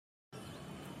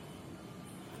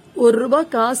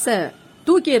ரூபாய் காசை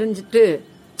தூக்கி எறிஞ்சிட்டு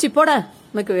சிப்போட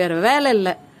எனக்கு வேற வேலை இல்ல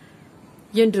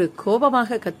என்று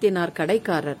கோபமாக கத்தினார்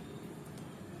கடைக்காரர்.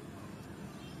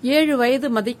 7 வயது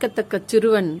மதிக்கத்தக்க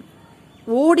சிறுவன்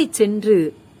ஓடி சென்று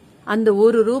அந்த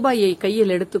 1 ரூபாயை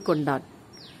கையில் எடுத்துக்கொண்டான்.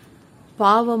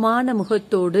 பாவமான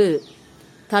முகத்தோடு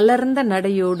தளர்ந்த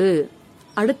நடையோடு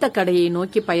அடுத்த கடையை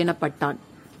நோக்கி பயணப்பட்டான்.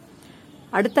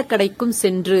 அடுத்த கடைக்கும்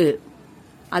சென்று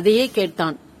அதையே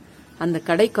கேட்டான். அந்த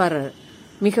கடைக்காரர்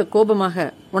மிக கோபமாக,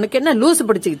 உனக்கு என்ன லூசு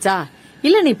பிடிச்சுக்கிச்சா,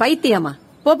 இல்ல நீ பைத்தியமா,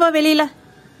 போப்பா வெளியில.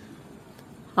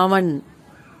 அவன்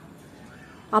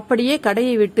அப்படியே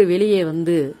கடையை விட்டு வெளியே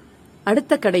வந்து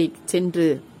அடுத்த கடைக்கு சென்று,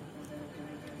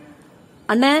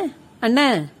 அண்ணே அண்ணே,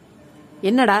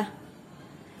 என்னடா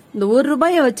இந்த 1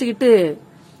 ரூபாய வச்சுக்கிட்டு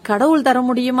கடவுள் தர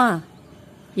முடியுமா?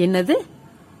 என்னது,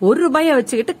 1 ரூபாய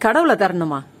வச்சுக்கிட்டு கடவுளை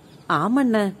தரணுமா?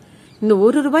 ஆமண்ண, இந்த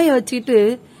 1 ரூபாய வச்சுக்கிட்டு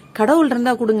கடவுள்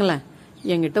இருந்தா கொடுங்களேன்.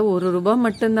 என்கிட்ட 1 ரூபாய்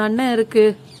மட்டும்தான் இருக்கு.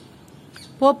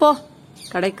 போப்போ,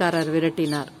 கடைக்காரர்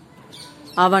விரட்டினார்.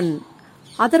 அவன்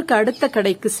அதற்கு அடுத்த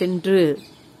கடைக்கு சென்று,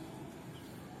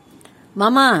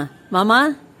 மாமா மாமா,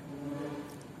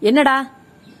 என்னடா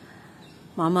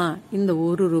மாமா, இந்த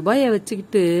 1 ரூபாய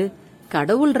வச்சுக்கிட்டு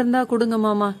கடவுள் இருந்தா கொடுங்க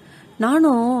மாமா.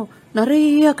 நானும்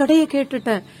நிறைய கடைய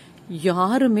கேட்டுட்டேன்,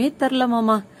 யாருமே தரல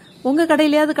மாமா. உங்க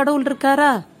கடையிலயாவது கடவுள்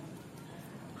இருக்காரா?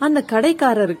 அந்த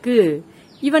கடைக்காரருக்கு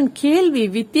இவன் கேள்வி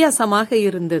வித்தியாசமாக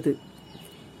இருந்தது.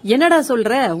 என்னடா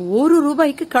சொல்ற, 1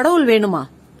 ரூபாய்க்கு கடவுள் வேணுமா?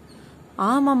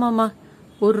 ஆமா மாமா,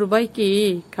 1 ரூபாய்க்கு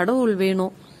கடவுள்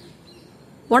வேணும்.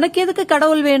 உனக்கு எதுக்கு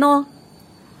கடவுள் வேணும்?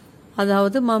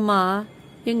 அதாவது மாமா,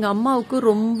 எங்க அம்மாவுக்கு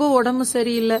ரொம்ப உடம்பு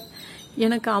சரியில்லை.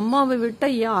 எனக்கு அம்மாவை விட்ட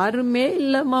யாருமே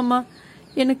இல்ல மாமா.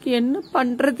 எனக்கு என்ன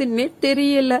பண்றதுன்னே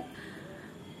தெரியல.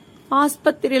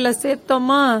 ஆஸ்பத்திரியில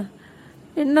சேர்த்தோமா,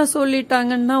 என்ன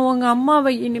சொல்லிட்டாங்கன்னா, உங்க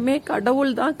அம்மாவை இனிமே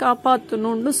கடவுள் தான்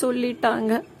காப்பாத்தணும்னு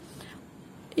சொல்லிட்டாங்க.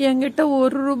 என்கிட்ட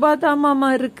 1 ரூபாய் தான் மாமா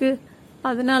இருக்கு.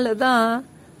 அதனாலதான்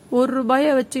 1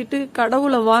 ரூபாய வச்சுட்டு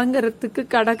கடவுளை வாங்கறதுக்கு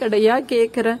கடையா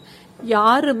கேக்குறேன்.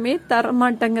 யாருமே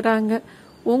தரமாட்டேங்கிறாங்க.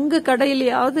 உங்க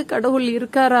கடையிலயாவது கடவுள்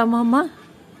இருக்காரா மாமா?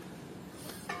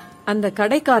 அந்த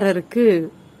கடைக்காரருக்கு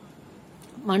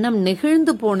மனம்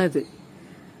நெகிழ்ந்து போனது.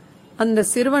 அந்த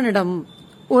சிறுவனிடம்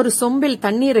ஒரு சொம்பில்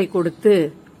தண்ணீரை கொடுத்து,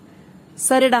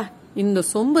 சரிடா, இந்த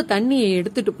சொம்பு தண்ணியை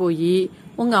எடுத்துட்டு போய்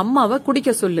உங்க அம்மாவை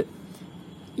குடிக்க சொல்லு.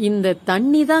 இந்த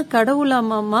தண்ணி தான் கடவுளா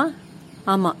மாமா?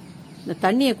 ஆமா, இந்த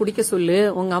தண்ணியை குடிக்க சொல்லு,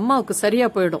 உங்க அம்மாவுக்கு சரியா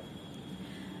போயிடும்.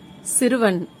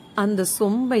 சிறுவன் அந்த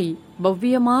சொம்பை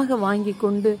பவ்யமாக வாங்கி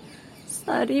கொண்டு,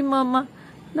 சரி மாமா,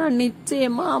 நான்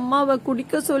நிச்சயமா அம்மாவை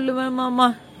குடிக்க சொல்லுவேன் மாமா.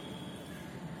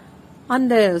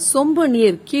 அந்த சொம்பு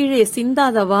நீர் கீழே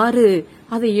சிந்தாதவாறு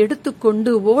அதை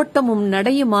எடுத்துக்கொண்டு ஓட்டமும்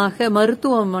நடையுமாக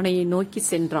மருத்துவமனையை நோக்கி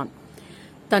சென்றான்.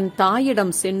 தன்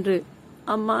தாயிடம் சென்று,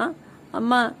 அம்மா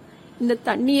அம்மா, இந்த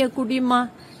தண்ணிய குடிமா,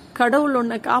 கடவுள்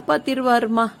உன்னை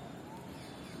காப்பாத்திருவாருமா.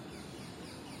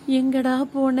 எங்கடா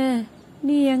போன,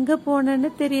 நீ எங்க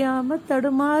போனன்னு தெரியாம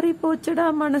தடுமாறி போச்சுடா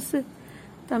மனசு.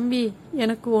 தம்பி,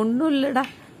 எனக்கு ஒன்னும் இல்லடா,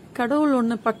 கடவுள்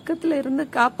உன்னை பக்கத்துல இருந்து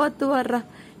காப்பாத்துவாரா.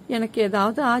 எனக்கு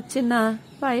ஏதாவது ஆச்சுன்னா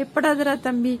பயப்படாதடா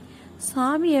தம்பி,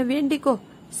 சாமிய வேண்டிக்கோ,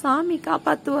 சாமி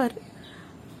காப்பாத்துவாரு.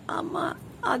 ஆமா,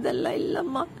 அதெல்லாம்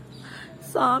இல்லம்மா,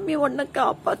 சாமி உன்னை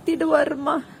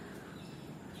காப்பாத்திடுவாருமா.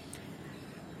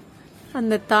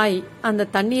 அந்த தாய் அந்த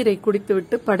தண்ணீரை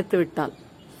குடித்துவிட்டு படுத்து விட்டாள்.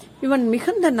 இவன்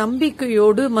மிகுந்த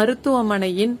நம்பிக்கையோடு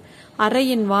மருத்துவமனையின்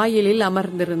அறையின் வாயிலில்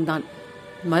அமர்ந்திருந்தான்.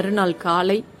 மறுநாள்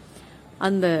காலை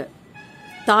அந்த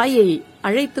தாயை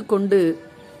அழைத்து கொண்டு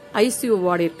ஐசியூ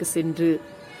வார்டிற்கு சென்று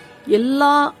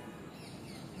எல்லா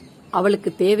அவளுக்கு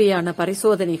தேவையான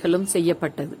பரிசோதனைகளும்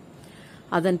செய்யப்பட்டது.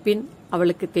 அதன் பின்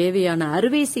அவளுக்கு தேவையான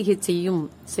அறுவை சிகிச்சையும்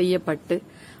செய்யப்பட்டு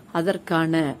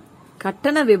அதற்கான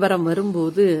கட்டண விவரம்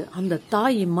வரும்போது அந்த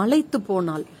தாய் மலைத்து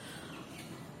போனாள்.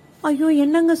 ஐயோ,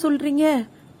 என்னங்க சொல்றீங்க,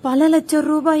 பல லட்சம்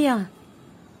ரூபாயா?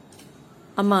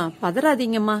 அம்மா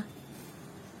பதறாதீங்கம்மா,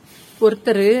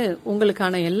 ஒருத்தர்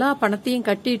உங்களுக்கான எல்லா பணத்தையும்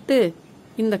கட்டிட்டு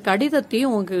இந்த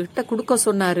கடிதத்தையும் உங்ககிட்ட கொடுக்க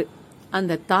சொன்னாரு.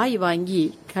 அந்த தாய் வாங்கி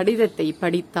கடிதத்தை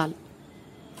படித்தாள்.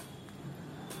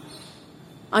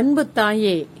 அன்பு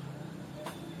தாயே,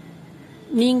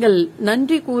 நீங்கள்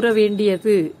நன்றி கூற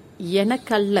வேண்டியது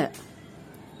எனக்கல்ல,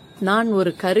 நான்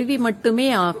ஒரு கருவி மட்டுமே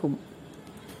ஆகும்.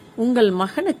 உங்கள்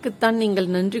மகனுக்குத்தான் நீங்கள்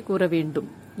நன்றி கூற வேண்டும்.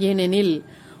 ஏனெனில்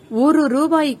 1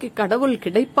 ரூபாய்க்கு கடவுள்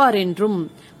கிடைப்பார் என்றும்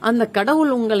அந்த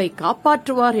கடவுள் உங்களை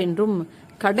காப்பாற்றுவார் என்றும்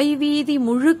கடைவீதி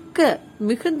முழுக்க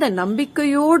மிகுந்த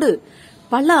நம்பிக்கையோடு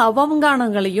பல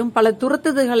அவமானங்களையும் பல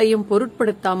துரத்துதல்களையும்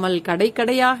பொருட்படுத்தாமல்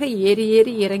கடையாக ஏறி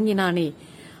ஏறி இறங்கினானே,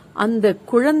 அந்த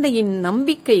குழந்தையின்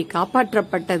நம்பிக்கை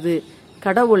காப்பாற்றப்பட்டது.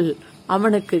 கடவுள்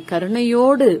அவனுக்கு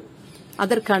கருணையோடு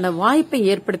அதற்கான வாய்ப்பை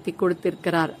ஏற்படுத்தி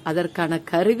கொடுத்திருக்கிறார். அதற்கான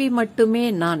கருவி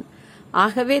மட்டுமே நான்.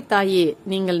 ஆகவே தாயே,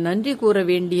 நீங்கள் நன்றி கூற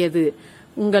வேண்டியது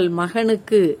உங்கள்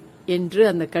மகனுக்கு என்று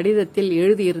அந்த கடிதத்தில்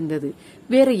எழுதியிருந்தது.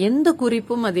 வேற எந்த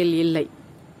குறிப்பும் அதில் இல்லை.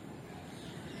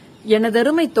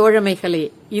 எனதருமை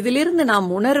தோழமைகளே, இதிலிருந்து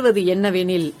நாம் உணர்வது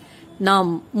என்னவெனில்,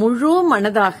 நாம் முழு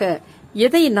மனதாக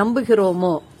எதை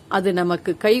நம்புகிறோமோ அது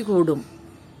நமக்கு கைகூடும்.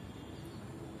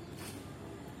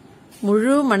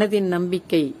 முழு மனதின்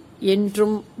நம்பிக்கை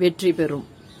என்றும் வெற்றி பெறும்.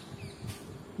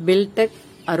 பில்டெக்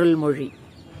அருள்மொழி.